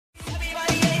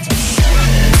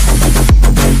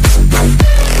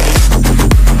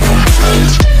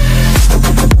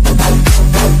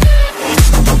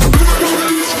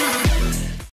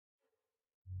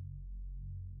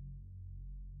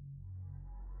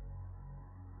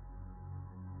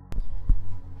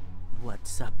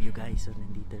What's up you guys? So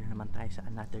nandito na naman tayo sa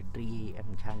another 3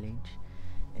 AM challenge.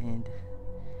 And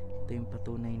ito yung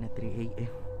patunay na 3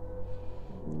 AM.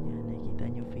 Yan, nakikita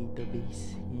nyo Fato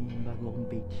Base. Yan yung bago kong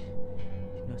page.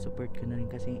 Sinusupport ko na rin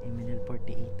kasi yung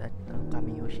MNL48 at ang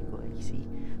Kamiyoshi ko ay si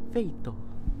Fato.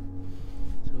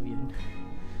 So yun,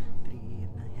 3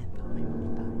 AM na yan. Baka may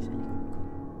makita kayo sa likod ko.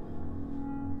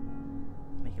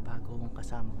 May bago akong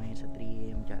kasama ngayon sa 3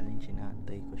 AM challenge.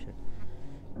 Inaantay ko siya.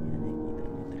 Yan, nakikita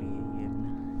nyo 3 AM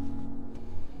na.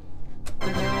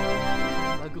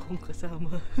 Bago kong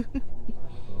kasama.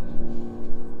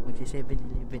 Magsi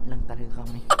 7-Eleven lang talaga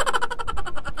kami.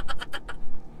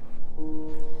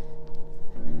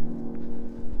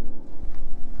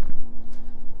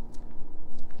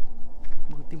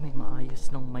 Buti may maayos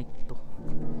ng mic to.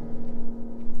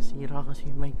 Nasira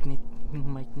kasi yung mic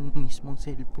ng mismong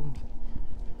cellphone.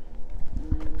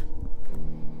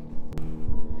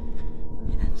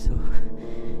 Yan, so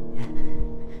yan,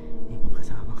 yung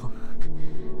kasama ko.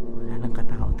 Wala nang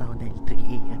katao-tao dahil 3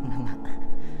 AM na nga.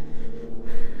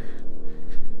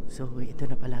 So ito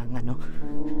na pala ang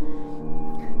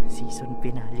season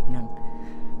finale ng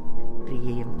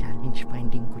 3 AM challenge,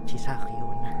 finding Kuchisake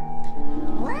Onna.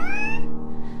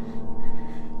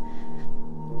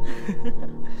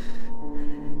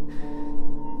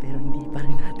 Pero hindi pa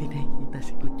rin natin nakikita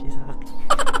si Kuchisake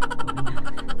Onna.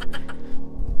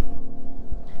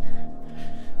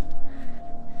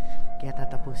 Kaya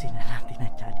tatapusin na natin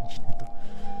ang challenge na to.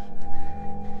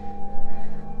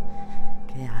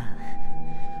 Kaya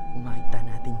kung makita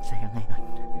natin siya ngayon,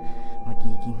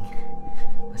 magiging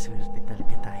maswerte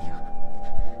talaga tayo.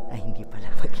 Ay, hindi pala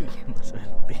magiging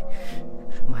maswerte.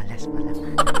 Malas pa lang.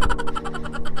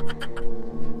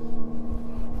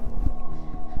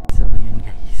 So yun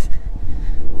guys,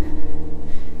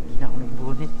 hindi na ako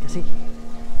nagbunit kasi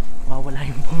mawawala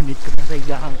yung bunit ko. Nasa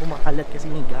higaan ko, makalat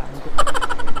kasi yung higaan ko.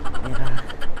 Kaya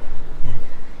yan,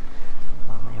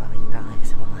 mamaya makita kayo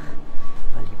sa mga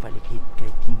palipalikid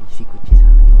kahit hindi si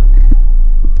Kuchisake Onna.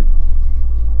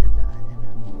 Dadaanan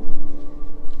namin.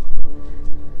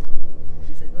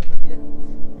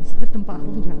 Ang sakit ng paa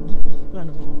kong gagi.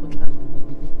 Paano ko pagkakita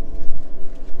mabili?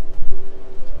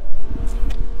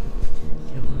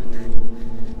 Yun.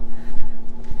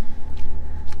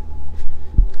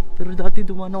 Pero dati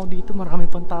dumaan ako dito, marami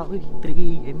pang tao eh.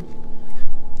 3 AM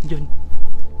Diyan,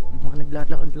 mga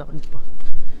naglalakad-lakad pa.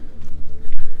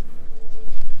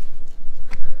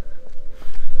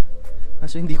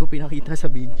 Kaso hindi ko pinakita sa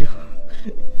video.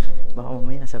 Baka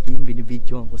mamaya sabihin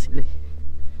binibidyoan ko sila eh.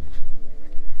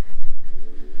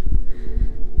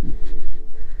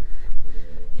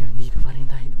 Yan, dito pa rin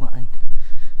tayo dumaan.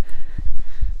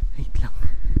 Wait lang.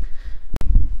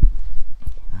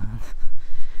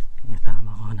 Yung tama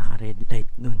ko, naka red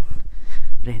light dun.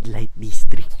 Red light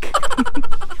district.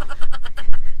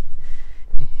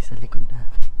 Sa likod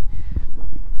namin.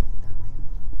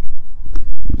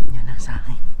 Yan lang sa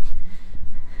akin.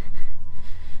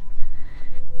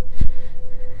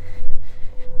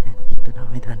 Dito na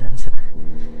kami dadaan sa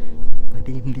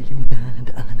madilim-dilim na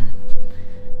daanan.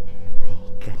 My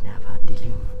God,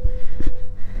 napakadilim.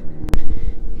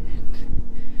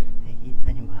 Nakikita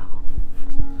niyo ba ako?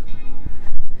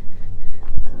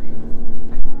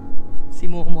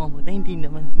 Si Momo mo, hindi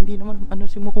naman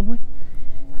si Momo eh.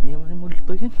 Hindi naman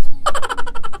multo yun.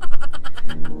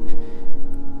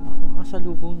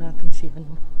 Makasalubong natin si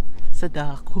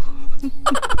Sadako.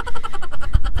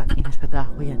 Takina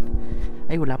Sadako yan.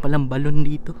 Ay, wala palang balon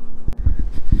dito.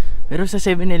 Pero sa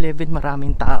 7-Eleven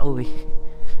maraming tao eh.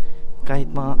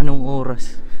 Kahit mga anong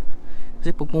oras.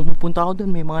 Kasi pag pupunta ako doon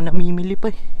may mga namimili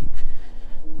pa eh.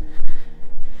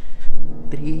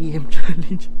 3 AM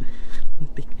challenge.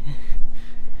 Muntik na.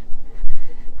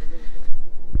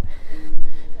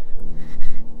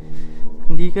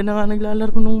 Hindi ka na nga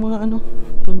naglalaro ng mga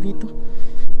itong dito.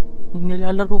 Yung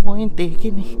nilalaro ko ngayon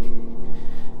Tekken eh.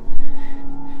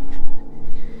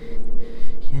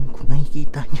 Yan, kung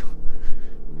nakikita nyo.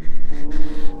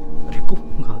 Rico,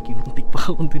 gagi, muntik pa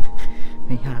ako dun.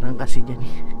 May harang kasi dyan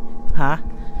eh. Ha?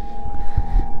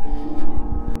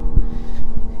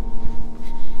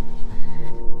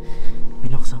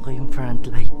 Binuksan ko yung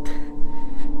front light.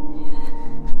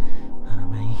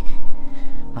 May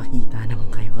makita naman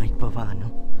kayo kahit pa paano.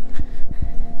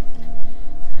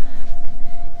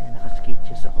 Yan,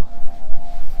 nakasketches ako.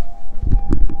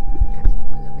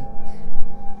 Malamig.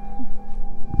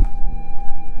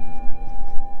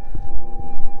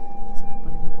 Saan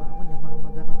pa rin pa ako?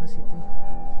 Namamagara kasi ito eh.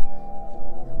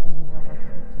 Yan po yung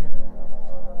nakatakot yan.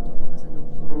 Kung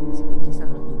makasalubong namin si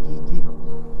Kuchisake, GG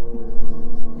ako.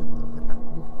 Yung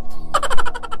makakatakbo.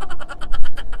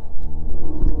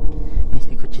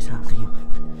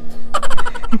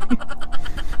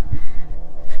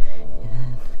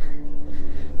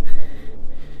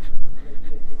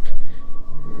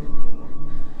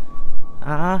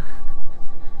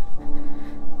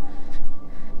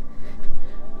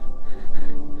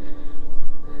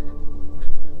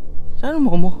 Saan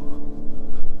mo?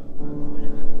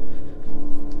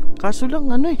 Kaso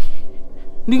lang ano eh,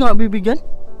 hindi nga bibigyan.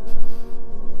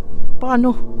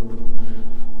 Paano?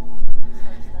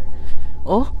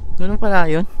 Oh, ganun pala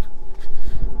yun.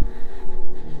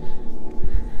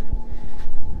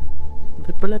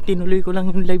 Ba't pala tinuloy ko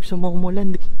lang yung live sa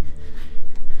Momoland eh.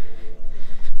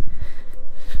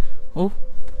 Oh,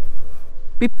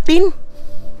 15.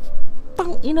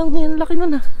 Tang inang yan, laki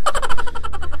nun ah.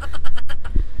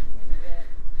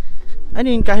 Ano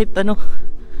yun, kahit ano,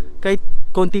 kahit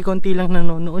konti-konti lang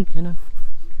nanonood, ganun.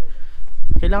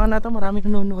 Kailangan natin marami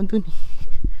nanonood dun eh.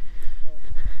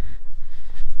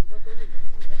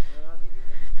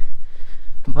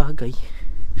 Bagay.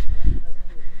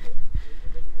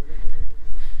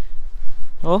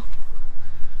 Oh.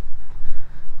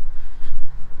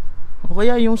 O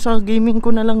kaya yung sa gaming ko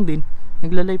na lang din.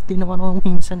 Nagla-live din naman ako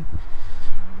minsan.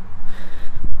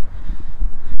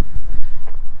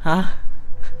 Ha?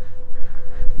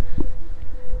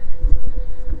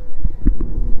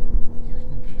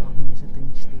 Nandito kami sa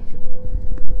train station.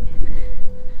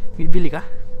 Bibili ka?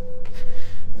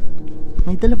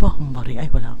 May dala ba akong bari? Ay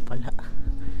wala pala.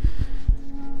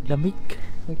 Lamig.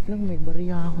 Wait lang, may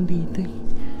bariya ako dito eh.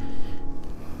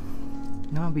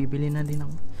 Bibili na din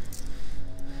ako.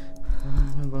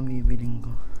 Ano ba bibiling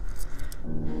ko?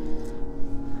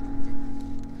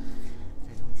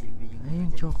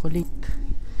 Ayun, chocolate.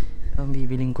 Ang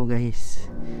bibiling ko guys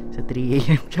sa 3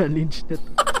 AM challenge na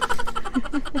to.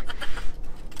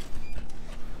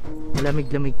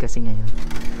 Malamig-lamig kasi ngayon.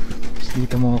 Tapos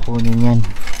dito mo kukunin yan.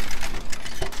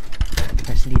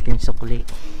 Tapos dito yung sukli.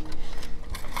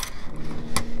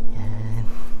 Yan.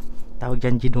 Tawag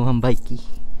dyan ginuhang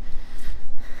bikey.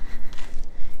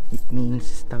 It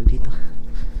means tawag dito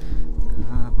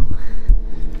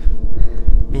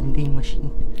vending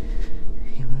machine.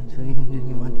 Yun, so yun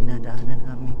yung mga dinadaanan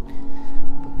namin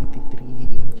pag nagti 3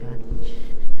 AM challenge.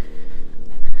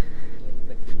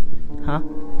 Ha?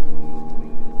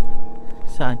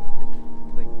 Saan?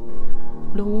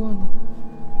 Wala ko ano.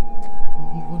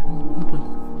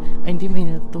 Ay hindi, may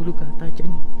natulog ata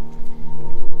dyan.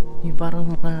 Yung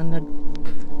parang mga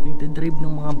nagdadrive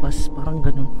ng mga bus, parang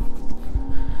ganun.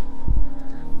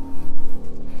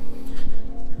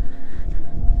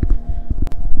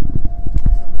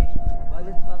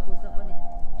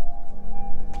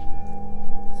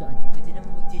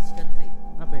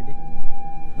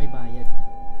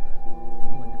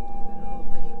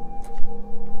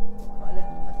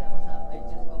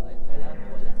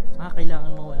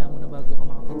 Kailangan mawala muna bago ka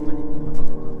makapagpalit ng mga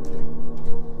pagpapalit.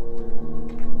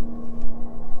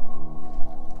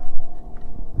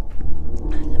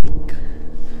 Lamig.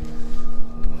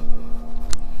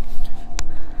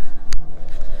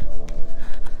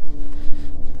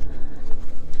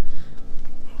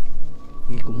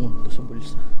 Hindi ko muna ito sa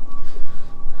bulsa.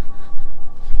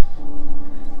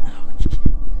 Ouch.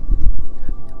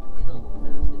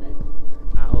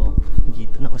 Oo,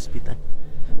 dito na ospital.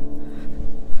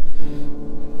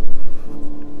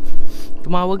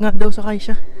 Tumawag nga daw sa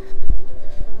Kaisha.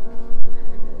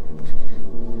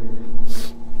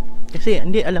 Kasi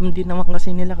hindi, alam din naman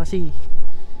kasi nila kasi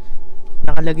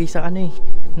nakalagay sa ano eh,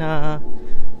 na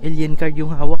alien card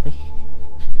yung hawak eh.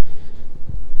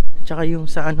 Tsaka yung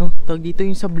sa ano, tawag dito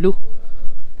yung sa blue,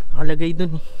 nakalagay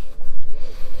dun eh.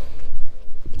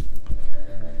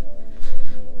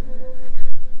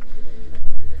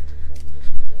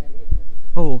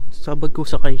 Oo, sabag ko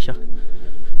sa Kaisha.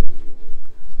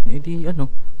 Eh di ano,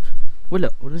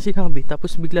 wala sinabi.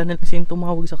 Tapos bigla na lang siyang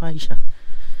tumawag sa Kaisha.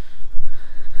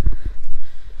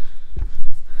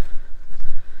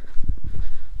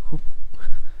 Hoop.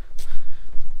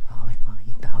 Baka may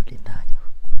makita ulit tayo.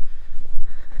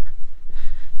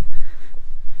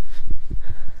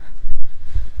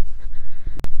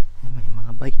 May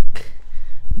mga bike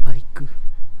ko.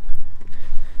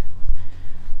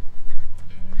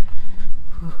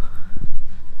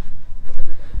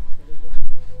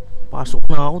 Pasok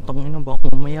na ako, tangina ba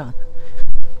ako mamaya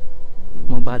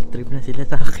mabad trip na sila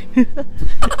sa akin.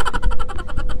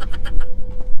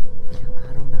 Ilang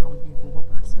araw na ako hindi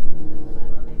pumapasok.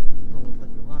 No,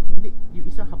 tatlo nga. Hindi, yung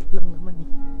isa half lang naman eh.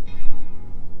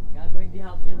 Gago, hindi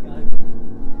half yan, gago.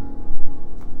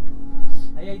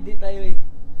 Ay, hindi tayo eh.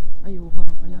 Ayaw nga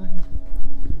pala.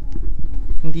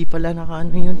 Hindi pala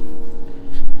nakaano yun.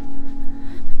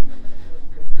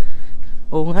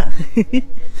 Oo nga.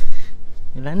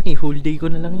 Wala na eh, whole day ko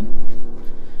na lang yun.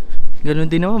 Ganun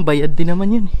din naman, bayad din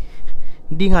naman yun eh.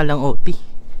 Hindi nga lang OT.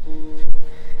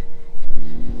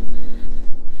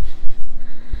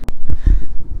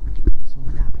 So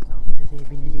malapit na kami sa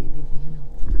 7-Eleven. Ayun o.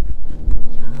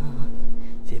 Yan,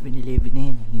 7-Eleven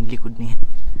na yun, yung likod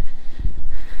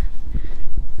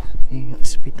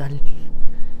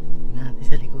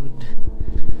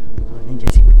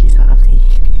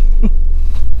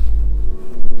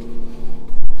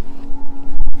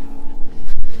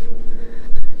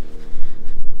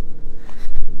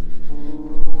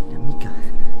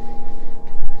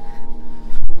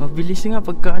Bilis nga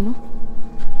pagka ano,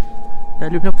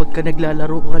 lalo na pagka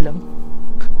naglalaro ka lang.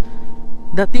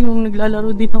 Dati yung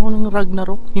naglalaro din ako ng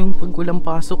Ragnarok, yung pag walang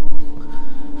pasok,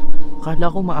 akala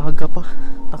ko maaga pa,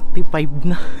 takti 5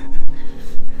 na.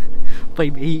 5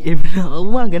 AM na,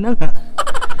 umaga na nga.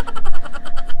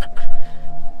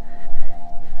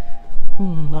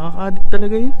 Nakaka-addict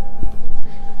talaga yun.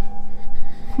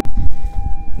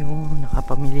 Yung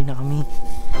nakapamili na kami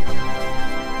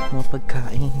mga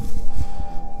pagkain.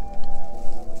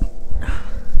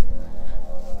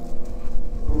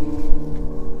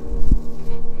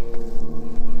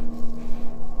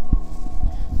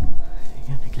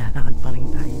 Ayun, naglalakad pa rin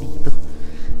tayo dito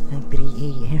ng 3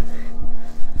 AM.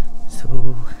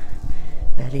 So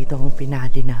dahil ito ang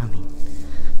pinali namin,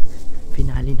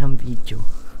 pinali ng video.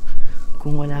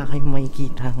 Kung wala kayong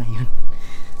makikita ngayon,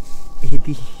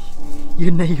 edi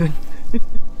yun na yun.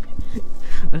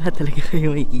 Wala talaga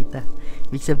kayong makikita.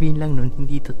 Ibig sabihin lang nun,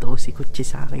 hindi totoo si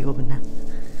Kuchisake Onna.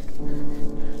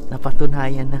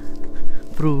 Napatunayan na,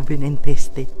 proven and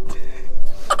tested.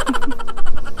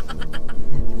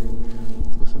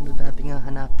 Susunod natin nga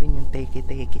hanapin yung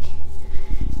teke-teke.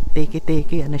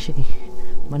 Teke-teke, ano siya eh,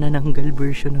 manananggal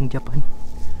version ng Japan.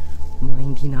 Mga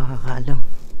hindi nakakaalam.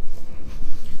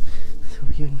 So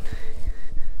yun,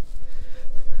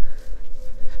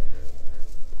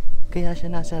 kaya siya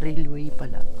nasa railway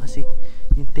pala, kasi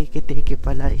yung teke-teke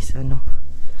pala is ano,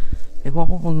 ewan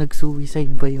ko kung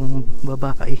nag-suicide ba yung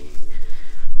babae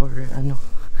or ano,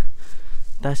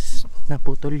 tas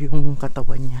naputol yung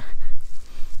katawan niya.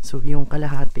 So yung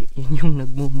kalahati, yun yung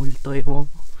nagmumulto. Ewan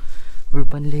ko,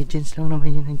 urban legends lang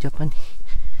naman yun ng Japan eh.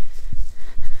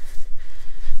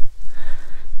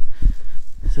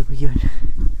 So yun,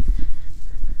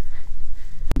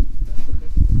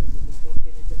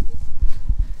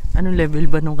 anong level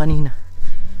ba nung kanina?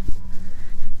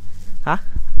 Ha?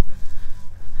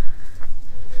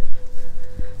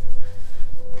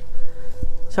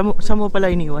 Saan mo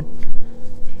pala iniwan?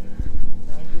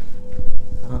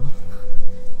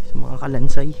 Sa mga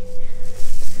kalansay.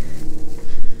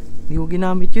 Hindi ko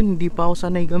ginamit yun, hindi pa ako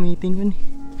sanay gamitin yun eh.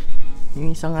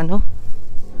 Yung isang ano,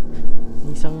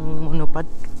 yung isang monopod,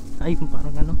 ay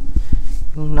parang ano,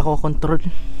 yung nakokontrol.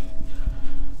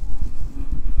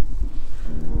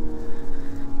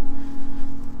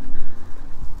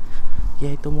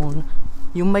 Kaya ito muna.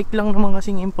 Yung mic lang naman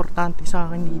kasing importante sa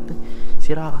akin dito.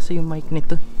 Sira kasi yung mic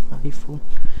nito, iPhone.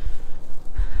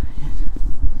 Ayan.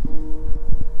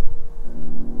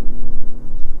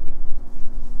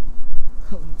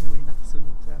 Oh, may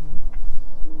nakasunod sa amin.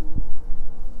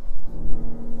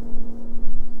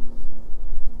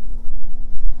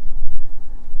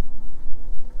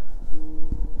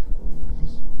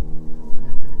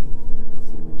 Wala talaga yung ito tong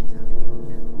si Kuchisake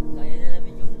Onna. Kaya na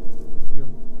namin yung 90?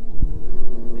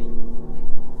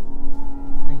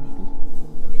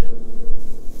 kabila.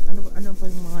 Ano pa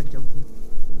yung mga job niyo?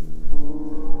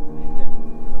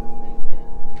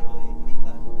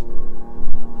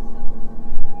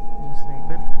 Yung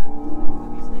sniper?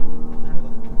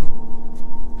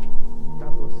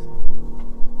 Tapos,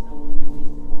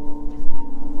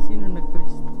 sino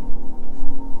nag-priest?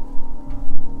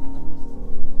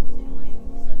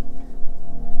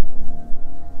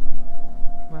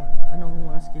 Bakit? Anong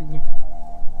mga skill niya?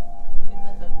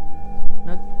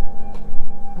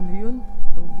 Ano yun?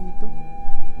 Tawag dito?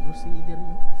 Crusader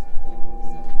yun.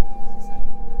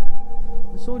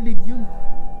 Solid yun.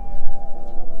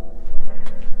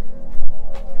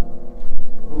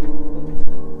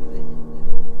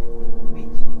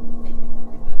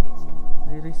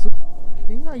 Ay, reso.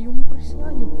 Eh nga, yung priest nga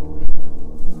yun.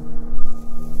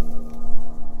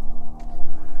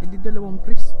 Eh di dalawang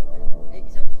priest.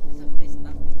 Isang place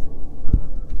tank, isa.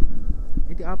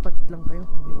 Eh di apat lang kayo.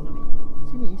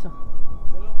 Sino yung isa?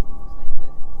 Dalawang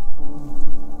sniper.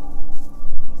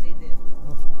 Crusader.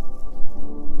 Oh.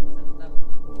 Isang tank.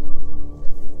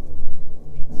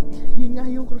 Yun nga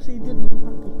yung crusader, yung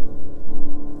tank eh.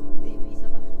 Hindi, may isa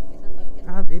pa. May isang tank.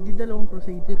 Eh di dalawang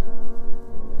crusader.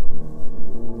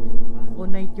 O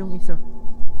knight yung isa.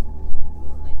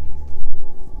 Siguro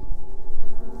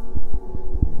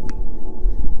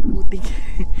 90. Butik.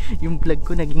 Yung vlog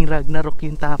ko naging Ragnarok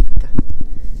yung topic ah.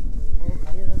 Oo,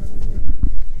 kaya na namin yun.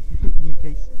 Yun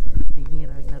guys, naging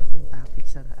Ragnarok yung topic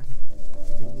sa 3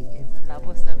 AM.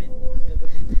 Tapos namin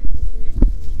kagabi.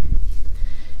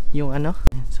 Yung ano,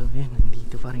 so yun,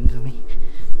 nandito pa rin kami.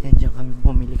 Yan, dyan kami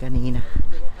bumili kanina.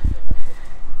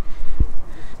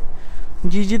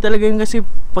 GG talaga yun kasi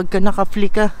pagka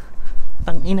naka-flick ka,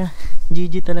 tangina,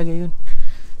 GG talaga yun.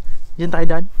 Diyan tayo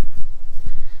daan.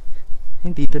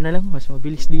 Dito na lang, mas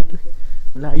mabilis dito.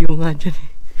 Malayo nga dyan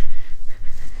eh.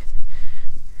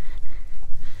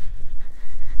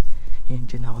 Yan,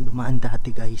 dyan ako dumaan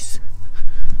dati guys.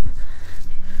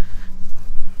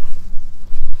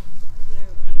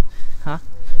 Ha?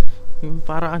 Yung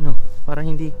para ano, para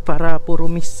hindi, para puro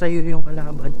miss sa'yo yung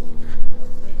kalaban.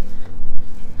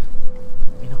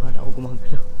 Pinakala ko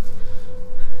gumagalaw.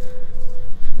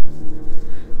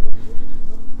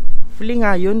 Flee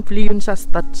nga yun, flee yun sa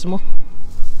stats mo.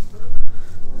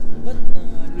 Ba't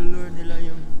nalulure nila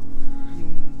yung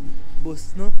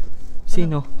boss, no?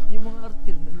 Sino? Yung mga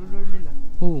artir, nalulure nila.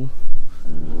 Oo.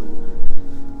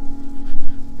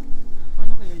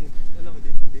 Paano kaya yun? Alam mo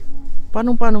din, hindi.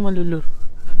 Paano malulur?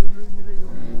 Nalulure nila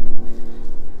yung...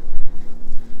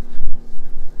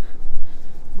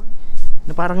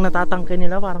 Na parang natatangke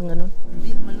nila, parang ganun.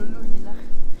 Hindi, malulure nila.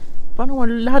 Paano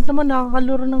lahat naman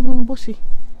nakakaluro ng boss eh.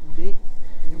 Hindi.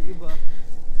 Yung iba,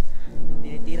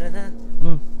 tinitira na.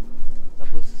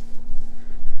 Tapos,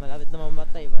 malapit na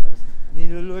mamatay ba? Tapos,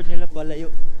 nilulure nila palayo.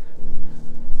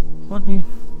 Ano yun?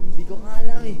 Hindi ko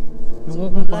alam eh. Yung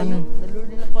So, kung malayo, paano yun. nalure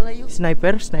nila palayo.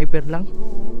 Sniper lang.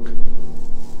 Oo.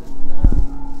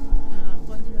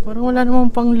 Parang wala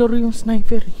namang pang lure yung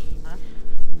sniper eh. Ha?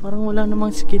 Parang wala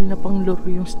namang skill na pang lure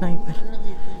yung sniper. Ano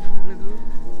nakita nyo nalagro?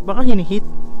 Baka hinihit.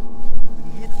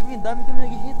 Nag-hit kami, dami kami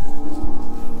nag-hit.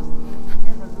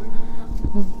 Yan, nalure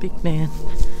nila. Pick na yan.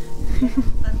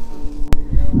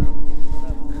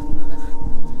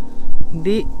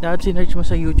 Hindi, dapat sinerch mo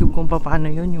sa YouTube kung paano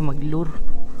yun, yung mag-lure.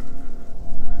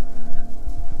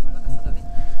 Malakas na kami.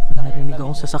 Narinig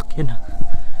akong sasakyan ha.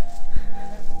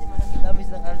 Kasi malaking damage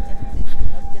ng archer.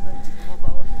 Archer lang yung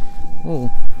bumabawas.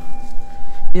 Oo.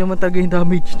 Hindi naman talaga yung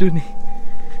damage dun eh.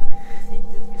 Kasi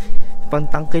yun kasi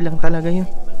Pantangke lang talaga yun.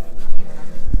 malaki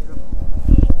marami. Pero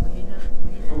mahina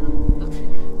lang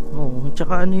taksin. Oo,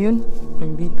 tsaka ano yun?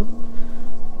 Yung dito.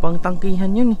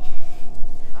 Pangtangkihan yun eh.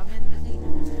 Kami yan kasi.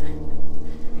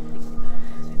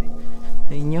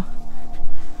 Sa inyo.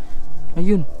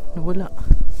 Ayun, nawala.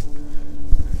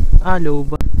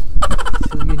 Lobat.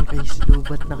 So yun guys,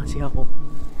 lobat na kasi ako.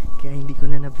 Kaya hindi ko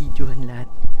na na-videohan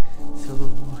lahat. So,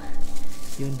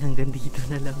 yun, hanggang dito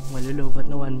na lang.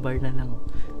 Malulobat na 1 bar na lang.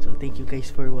 So, thank you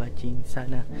guys for watching.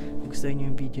 Sana gusto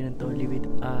nyo yung video na to. Leave it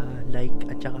like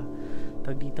at saka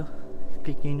tag dito.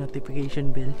 Click nyo yung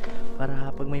notification bell para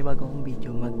pag may bagong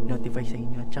video mag-notify sa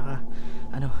inyo. At saka,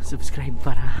 subscribe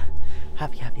para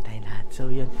happy tayong lahat.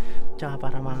 So, yun. Tsaka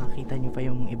para makakita nyo pa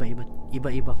yung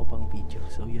iba-iba ko pang video.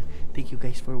 So, yun. Thank you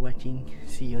guys for watching.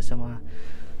 See you sa mga,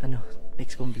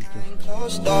 next kong video.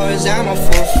 Closed doors, I'm a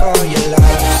fool for your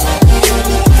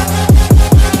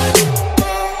love.